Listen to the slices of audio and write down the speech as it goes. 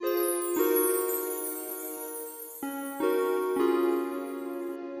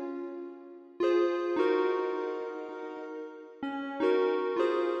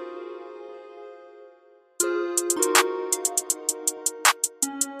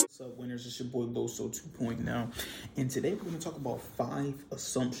What's up, winners? It's your boy Loso 2.0, and today we're going to talk about 5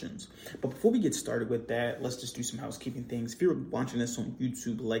 assumptions. But before we get started with that, let's just do some housekeeping things. If you're watching this on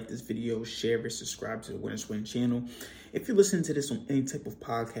YouTube, like this video, share it, subscribe to the Winners Win channel. If you're listening to this on any type of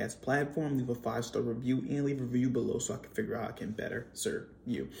podcast platform, leave a 5-star review and leave a review below so I can figure out how I can better serve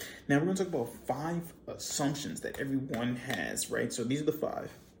you. Now we're going to talk about 5 assumptions that everyone has, right? So these are the 5.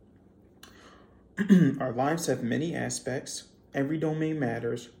 Our lives have many aspects. Every domain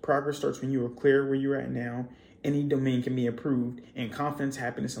matters. Progress starts when you are clear where you're at now. Any domain can be improved. And confidence,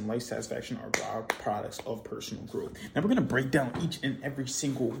 happiness, and life satisfaction are byproducts of personal growth. Now we're going to break down each and every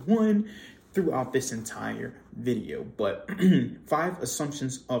single one throughout this entire video. But 5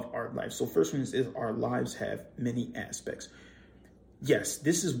 assumptions of our life. So first one is our lives have many aspects. Yes,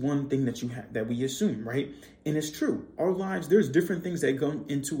 this is one thing that that we assume, right? And it's true. Our lives, there's different things that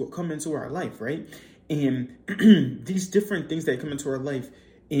come into our life, right? And these different things that come into our life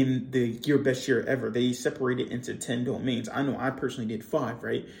in the Your Best Year Ever, they separate it into 10 domains. I know I personally did 5,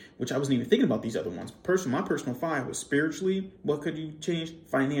 right? Which I wasn't even thinking about these other ones. My personal 5 was spiritually. What could you change?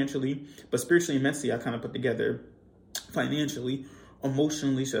 Financially. But spiritually and mentally, I kind of put together financially,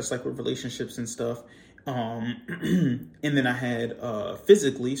 emotionally. So that's like with relationships and stuff. And then I had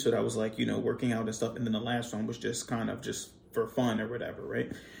physically. So that was like, working out and stuff. And then the last one was just kind of just for fun or whatever,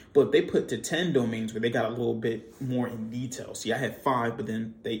 right? But they put to 10 domains where they got a little bit more in detail. See, I had 5, but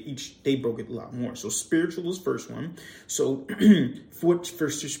then they broke it a lot more. So spiritual is first one. So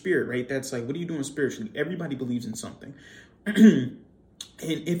first your spirit, right? That's like, what are you doing spiritually? Everybody believes in something. And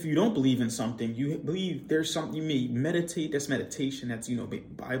if you don't believe in something, you believe there's something, you may meditate. That's meditation. That's,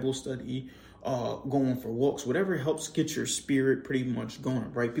 Bible study, going for walks, whatever helps get your spirit pretty much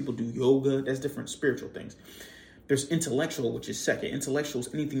going, right? People do yoga. That's different spiritual things. There's intellectual, which is second. Intellectual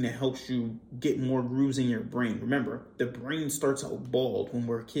is anything that helps you get more grooves in your brain. Remember, the brain starts out bald when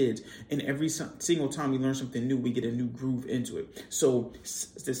we're kids. And every single time we learn something new, we get a new groove into it. So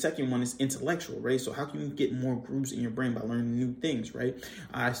the second one is intellectual, right? So how can you get more grooves in your brain by learning new things, right?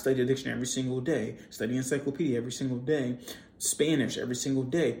 I study a dictionary every single day, study encyclopedia every single day, Spanish every single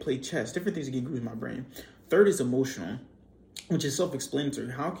day, play chess, different things that get grooves in my brain. Third is emotional, which is self-explanatory.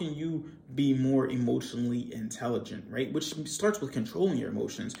 How can you be more emotionally intelligent, right? Which starts with controlling your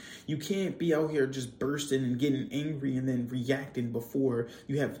emotions. You can't be out here just bursting and getting angry and then reacting before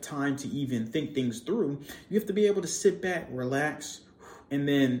you have time to even think things through. You have to be able to sit back, relax, and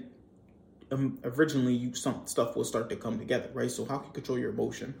then originally some stuff will start to come together, right? So how can you control your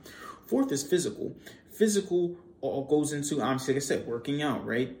emotion? Fourth is physical. Physical all goes into, obviously, like I said, working out,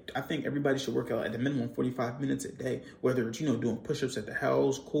 right? I think everybody should work out at the minimum 45 minutes a day, whether it's, doing push-ups at the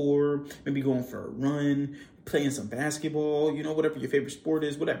house, core, maybe going for a run, playing some basketball, whatever your favorite sport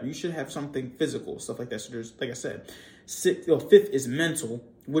is, whatever. You should have something physical, stuff like that. So there's, like I said, fifth is mental,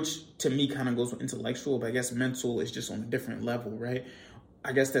 which to me kind of goes with intellectual, but I guess mental is just on a different level, right?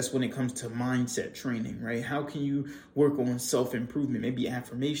 I guess that's when it comes to mindset training, right? How can you work on self-improvement, maybe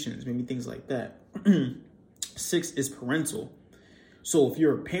affirmations, maybe things like that. 6 is parental. So if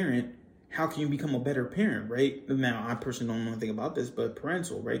you're a parent, how can you become a better parent, right? Now, I personally don't know anything about this, but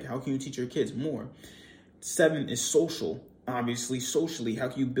parental, right? How can you teach your kids more? 7 is social. Obviously, socially, how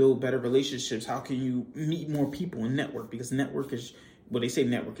can you build better relationships? How can you meet more people and network? Because network is, they say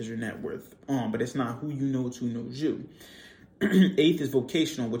network is your net worth, but it's not who you know, it's who knows you. 8th is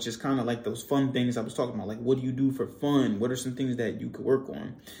vocational, which is kind of like those fun things I was talking about. Like, what do you do for fun? What are some things that you could work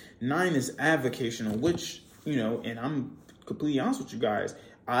on? 9 is avocational, which, and I'm completely honest with you guys,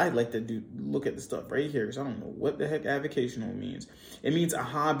 I like to look at the stuff right here because I don't know what the heck avocational means. It means a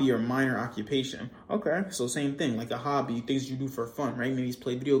hobby or minor occupation. Okay, so same thing, like a hobby, things you do for fun, right? Maybe it's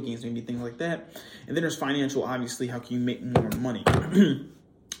play video games, maybe things like that. And then there's financial, obviously, how can you make more money?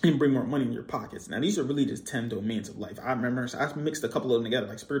 And bring more money in your pockets. Now, these are really just 10 domains of life. I remember I mixed a couple of them together,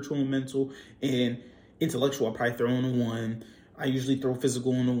 like spiritual and mental and intellectual. I probably throw in a 1. I usually throw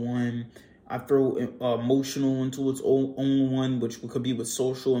physical in a 1. I throw emotional into its own 1, which could be with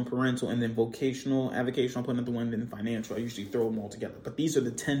social and parental, and then vocational, avocational, put another 1, then financial. I usually throw them all together. But these are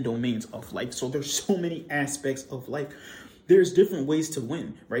the 10 domains of life. So there's so many aspects of life. There's different ways to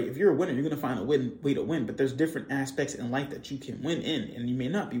win, right? If you're a winner, you're going to find a way to win, but there's different aspects in life that you can win in, and you may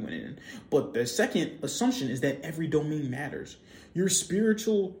not be winning in. But the second assumption is that every domain matters. Your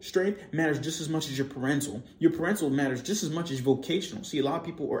spiritual strength matters just as much as your parental. Your parental matters just as much as vocational. See, a lot of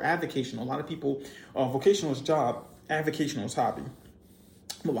people are avocational. A lot of people, vocational is job, avocational is hobby.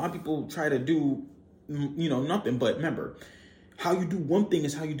 A lot of people try to do, nothing, but remember, how you do one thing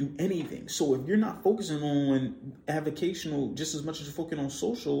is how you do anything. So if you're not focusing on avocational just as much as you're focusing on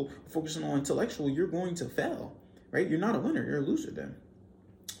social, focusing on intellectual, you're going to fail, right? You're not a winner. You're a loser then.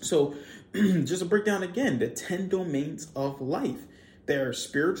 So just to break down again, the 10 domains of life. They're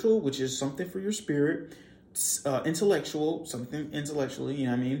spiritual, which is something for your spirit. Intellectual, something intellectually, you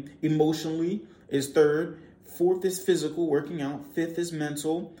know what I mean? Emotionally is third. Fourth is physical, working out. Fifth is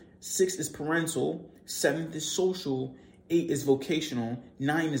mental. Sixth is parental. Seventh is social. 8 is vocational.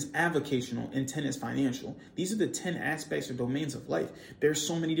 9 is avocational. And 10 is financial. These are the 10 aspects or domains of life. There's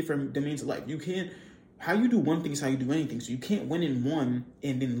so many different domains of life. You can't, how you do one thing is how you do anything. So you can't win in one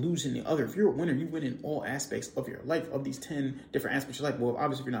and then lose in the other. If you're a winner, you win in all aspects of your life, of these 10 different aspects of your life. Well,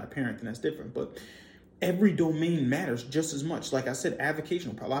 obviously, if you're not a parent, then that's different. But every domain matters just as much. Like I said,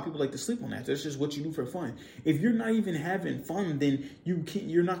 avocational. A lot of people like to sleep on that. That's just what you do for fun. If you're not even having fun, then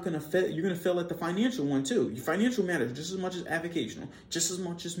you're not gonna fail. You're gonna fail at the financial one too. Your financial matters just as much as avocational, just as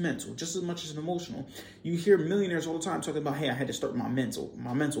much as mental, just as much as emotional. You hear millionaires all the time talking about, hey, I had to start my mental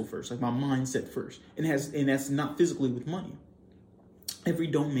first, like my mindset first, and that's not physically with money. Every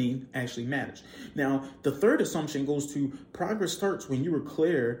domain actually matters. Now, the third assumption goes to progress starts when you were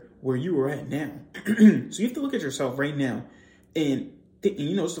clear where you are at now. So you have to look at yourself right now and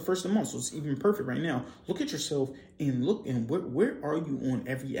it's the first of the month, so it's even perfect right now. Look at yourself and look and where are you on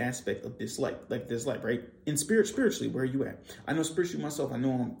every aspect of this life, right? In spiritually, where are you at? I know spiritually myself, I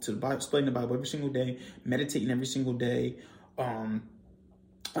know I'm studying the Bible every single day, meditating every single day.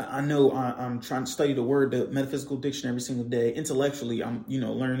 I know I'm trying to study the word, the metaphysical diction every single day. Intellectually, I'm,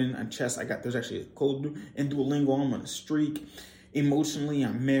 learning. I'm chess. There's actually a code in Duolingo. I'm on a streak. Emotionally,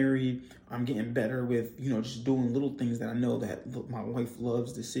 I'm married. I'm getting better with, just doing little things that I know that my wife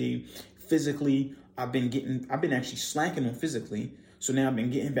loves to see. Physically, I've been actually slacking on physically. So now I've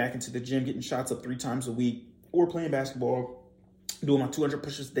been getting back into the gym, getting shots up 3 times a week, or playing basketball, doing my 200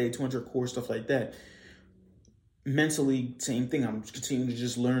 pushes a day, 200 core, stuff like that. Mentally, same thing. I'm continuing to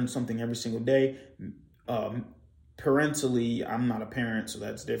just learn something every single day. Parentally, I'm not a parent, so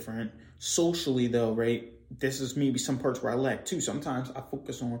that's different. Socially, though, right? This is maybe some parts where I lack too. Sometimes I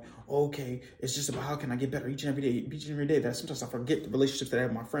focus on, okay, it's just about how can I get better each and every day. That sometimes I forget the relationships that I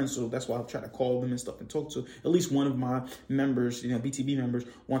have with my friends. So that's why I try to call them and stuff and talk to at least one of my members, BTB members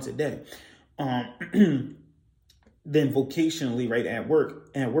once a day. Then vocationally, right, at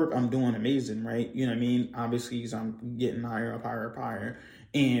work, I'm doing amazing, right? You know what I mean? Obviously, because I'm getting higher,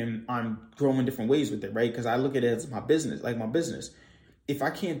 and I'm growing different ways with it, right? Because I look at it as my business. If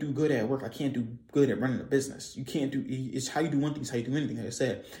I can't do good at work, I can't do good at running a business. It's how you do one thing, it's how you do anything, like I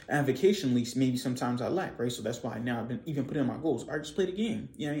said. And vocationally, maybe sometimes I lack, right? So that's why now I've been even putting in my goals. I just play the game.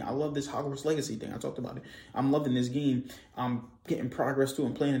 You know what I mean? I love this Hogwarts Legacy thing. I talked about it. I'm loving this game. I'm getting progress through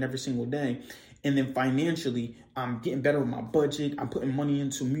and playing it every single day. And then financially, I'm getting better with my budget. I'm putting money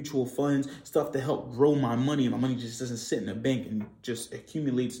into mutual funds, stuff to help grow my money. And my money just doesn't sit in a bank and just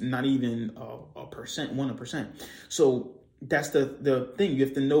accumulates not even a percent, 1%. So that's the thing. You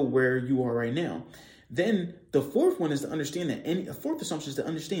have to know where you are right now. Then the fourth one is to understand that a fourth assumption is to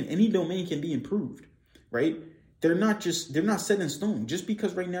understand any domain can be improved, right? They're not set in stone. Just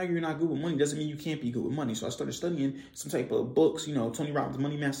because right now you're not good with money doesn't mean you can't be good with money. So I started studying some type of books, Tony Robbins'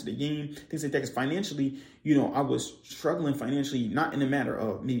 Money Master the Game, things like that. Because financially, I was struggling financially, not in a matter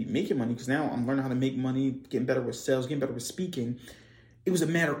of maybe making money, because now I'm learning how to make money, getting better with sales, getting better with speaking. It was a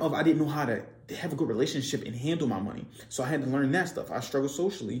matter of I didn't know how to have a good relationship and handle my money. So I had to learn that stuff. I struggle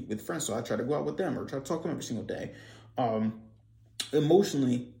socially with friends, so I try to go out with them or try to talk to them every single day.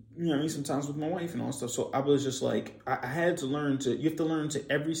 Emotionally, sometimes with my wife and all that stuff. So I was just like, I had to learn you have to learn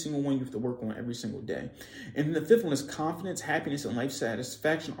to every single one you have to work on every single day. And then the fifth one is confidence, happiness, and life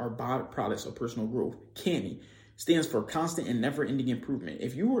satisfaction are byproducts of personal growth. CANI stands for constant and never-ending improvement.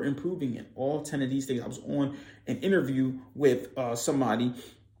 If you were improving in all 10 of these things, I was on an interview with somebody,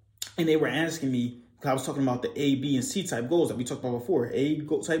 and they were asking me, I was talking about the A, B, and C type goals that we talked about before. A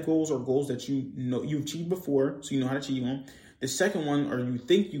type goals are goals that you've achieved before, so you know how to achieve them. The second one, or you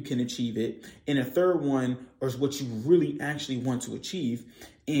think you can achieve it. And the third one is what you really actually want to achieve.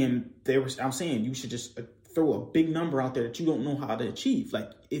 And I'm saying you should just throw a big number out there that you don't know how to achieve.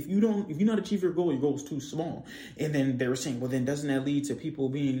 Like if you not achieve your goal is too small. And then they were saying, well, then doesn't that lead to people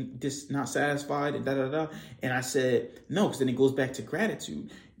being not satisfied and da-da-da? And I said, no, because then it goes back to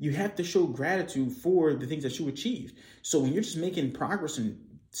gratitude. You have to show gratitude for the things that you achieved. So when you're just making progress and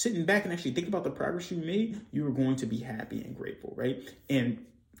sitting back and actually think about the progress you made, you are going to be happy and grateful, right? And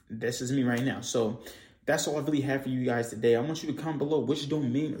this is me right now. So that's all I really have for you guys today. I want you to comment below, which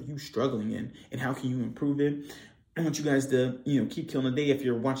domain are you struggling in and how can you improve it? I want you guys to, keep killing the day. If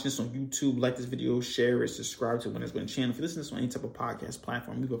you're watching this on YouTube, like this video, share it, subscribe to Winners Win channel. If you listen to this on any type of podcast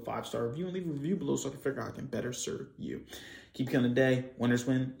platform, leave a 5-star review and leave a review below so I can figure out how I can better serve you. Keep killing the day. Winners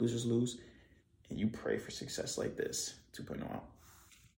win, losers lose. And you pray for success like this. 2.0 out.